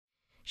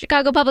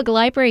Chicago Public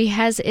Library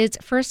has its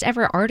first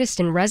ever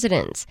artist in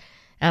residence.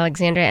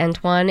 Alexandra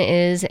Antoine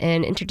is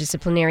an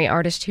interdisciplinary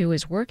artist who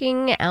is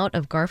working out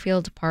of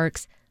Garfield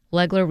Park's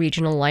Legler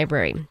Regional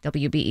Library.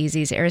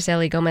 WBEZ's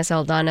Araceli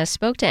Gomez-Aldana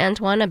spoke to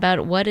Antoine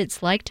about what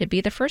it's like to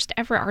be the first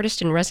ever artist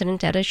in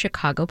residence at a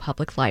Chicago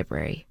Public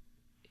Library.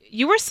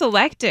 You were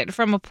selected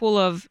from a pool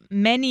of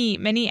many,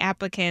 many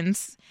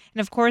applicants. And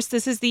of course,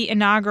 this is the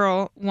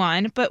inaugural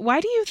one. But why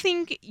do you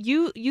think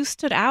you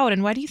stood out,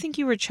 and why do you think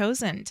you were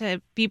chosen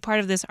to be part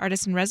of this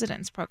Artist in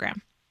Residence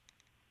program?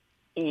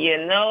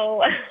 You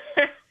know,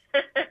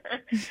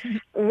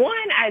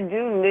 one, I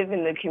do live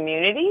in the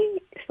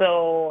community,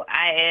 so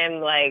I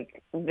am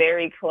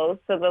very close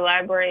to the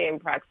library in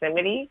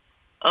proximity.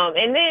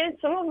 And then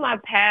some of my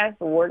past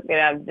work that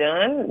I've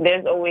done,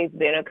 there's always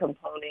been a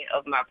component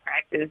of my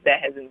practice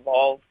that has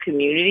involved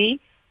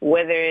community,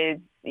 whether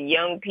it's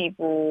young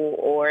people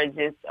or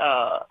just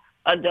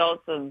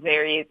adults of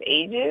various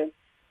ages.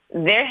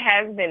 There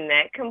has been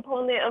that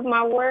component of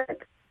my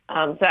work.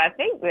 So I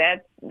think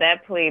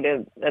that played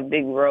a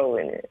big role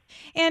in it.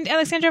 And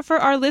Alexandra, for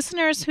our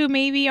listeners who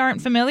maybe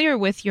aren't familiar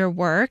with your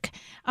work,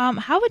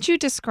 how would you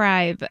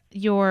describe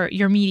your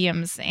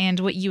mediums and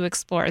what you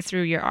explore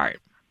through your art?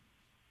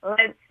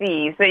 Let's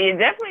see. So you're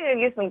definitely going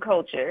to get some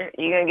culture.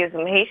 You're going to get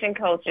some Haitian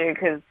culture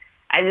because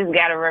I just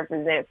got to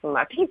represent for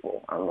my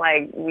people. I'm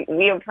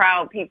we are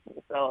proud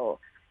people. So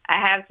I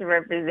have to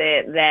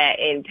represent that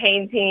in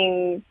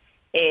paintings,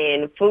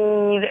 in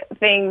food,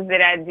 things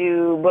that I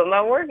do. But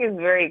my work is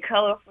very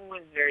colorful.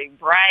 It's very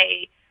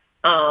bright.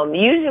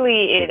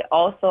 Usually it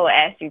also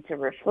asks you to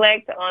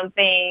reflect on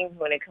things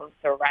when it comes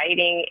to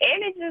writing.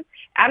 And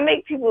I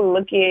make people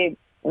look at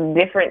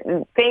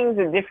different things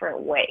a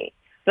different way.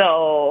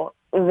 So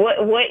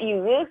what you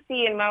will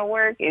see in my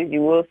work is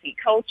you will see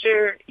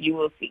culture, you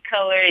will see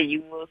color,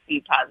 you will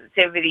see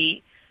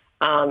positivity.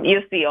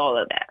 You'll see all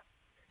of that.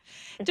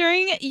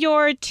 During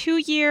your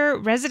 2-year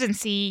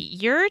residency,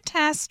 you're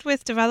tasked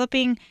with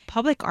developing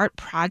public art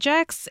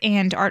projects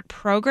and art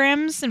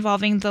programs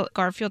involving the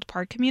Garfield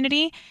Park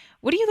community.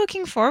 What are you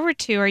looking forward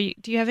to?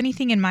 Do you have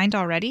anything in mind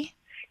already?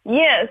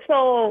 Yeah,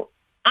 so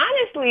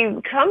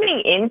honestly,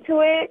 coming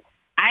into it,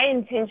 I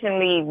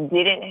intentionally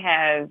didn't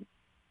have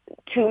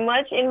too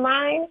much in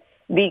mind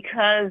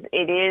because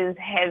it is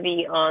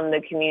heavy on the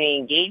community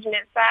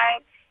engagement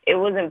side. It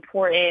was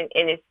important,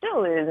 and it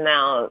still is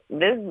now.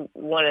 This is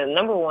one of the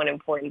number one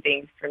important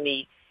things for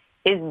me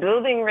is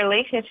building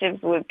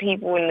relationships with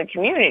people in the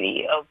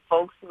community of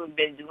folks who have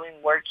been doing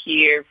work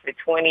here for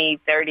 20,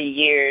 30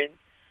 years,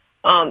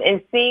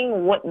 and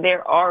seeing what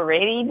they're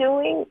already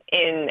doing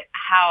and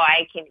how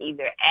I can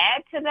either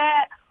add to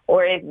that,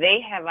 or if they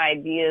have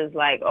ideas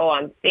like, oh,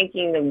 I'm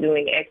thinking of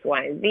doing X,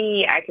 Y, and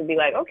Z, I could be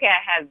like, okay,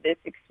 I have this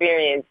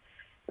experience.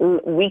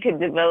 We could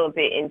develop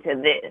it into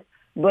this.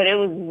 But it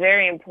was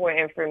very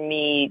important for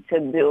me to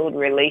build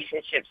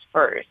relationships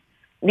first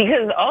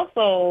because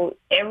also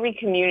every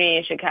community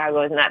in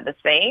Chicago is not the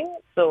same.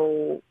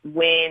 So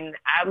when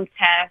I'm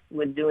tasked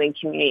with doing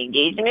community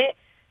engagement,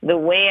 the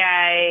way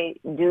I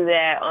do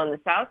that on the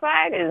South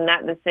Side is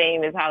not the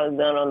same as how it's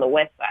done on the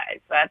West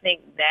Side. So I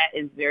think that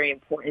is very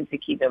important to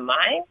keep in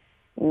mind,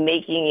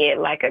 making it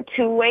like a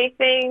two-way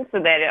thing so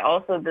that it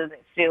also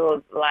doesn't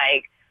feel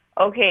like,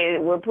 okay,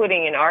 we're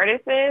putting an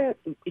artist in,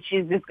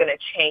 she's just going to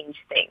change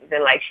things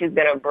and she's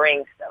going to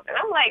bring stuff. And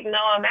I'm like, no,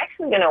 I'm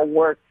actually going to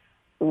work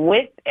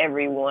with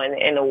everyone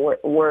and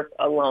work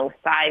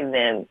alongside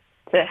them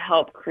to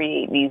help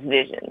create these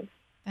visions.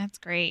 That's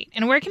great.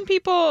 And where can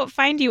people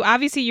find you?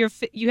 Obviously,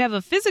 you have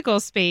a physical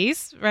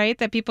space, right,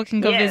 that people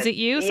can go visit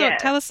you. So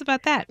tell us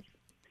about that.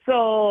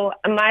 So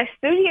my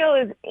studio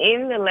is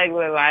in the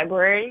Legler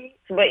Library.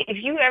 But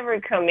if you ever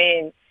come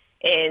in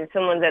and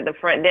someone's at the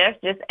front desk,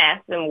 just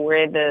ask them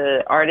where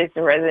the artist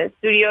in residence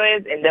studio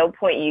is, and they'll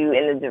point you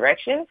in the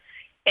direction.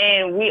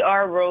 And we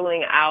are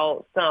rolling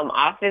out some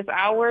office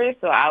hours,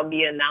 so I'll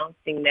be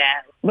announcing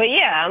that. But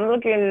yeah, I'm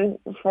looking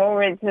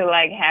forward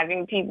to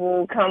having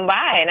people come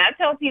by. And I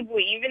tell people,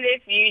 even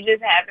if you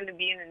just happen to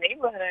be in the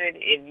neighborhood,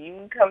 if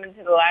you come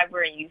into the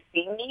library and you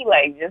see me,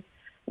 just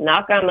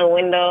knock on the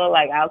window.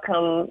 I'll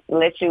come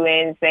let you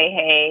in, say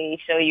hey,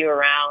 show you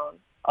around,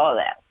 all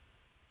that.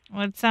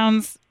 Well, it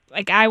sounds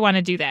like I want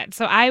to do that.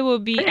 So I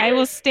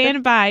will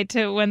stand by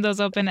to when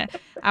those open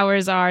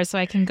hours are so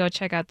I can go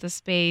check out the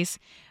space.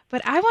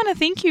 But I want to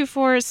thank you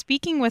for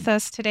speaking with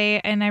us today,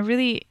 and I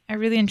really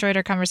enjoyed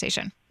our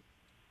conversation.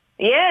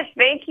 Yes,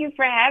 thank you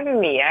for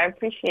having me. I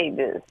appreciate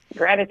this.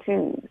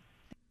 Gratitude.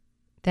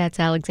 That's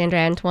Alexandra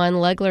Antoine,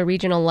 Legler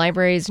Regional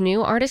Library's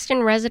new artist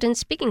in residence,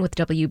 speaking with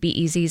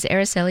WBEZ's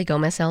Araceli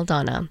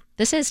Gomez-Aldana.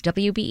 This is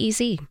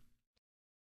WBEZ.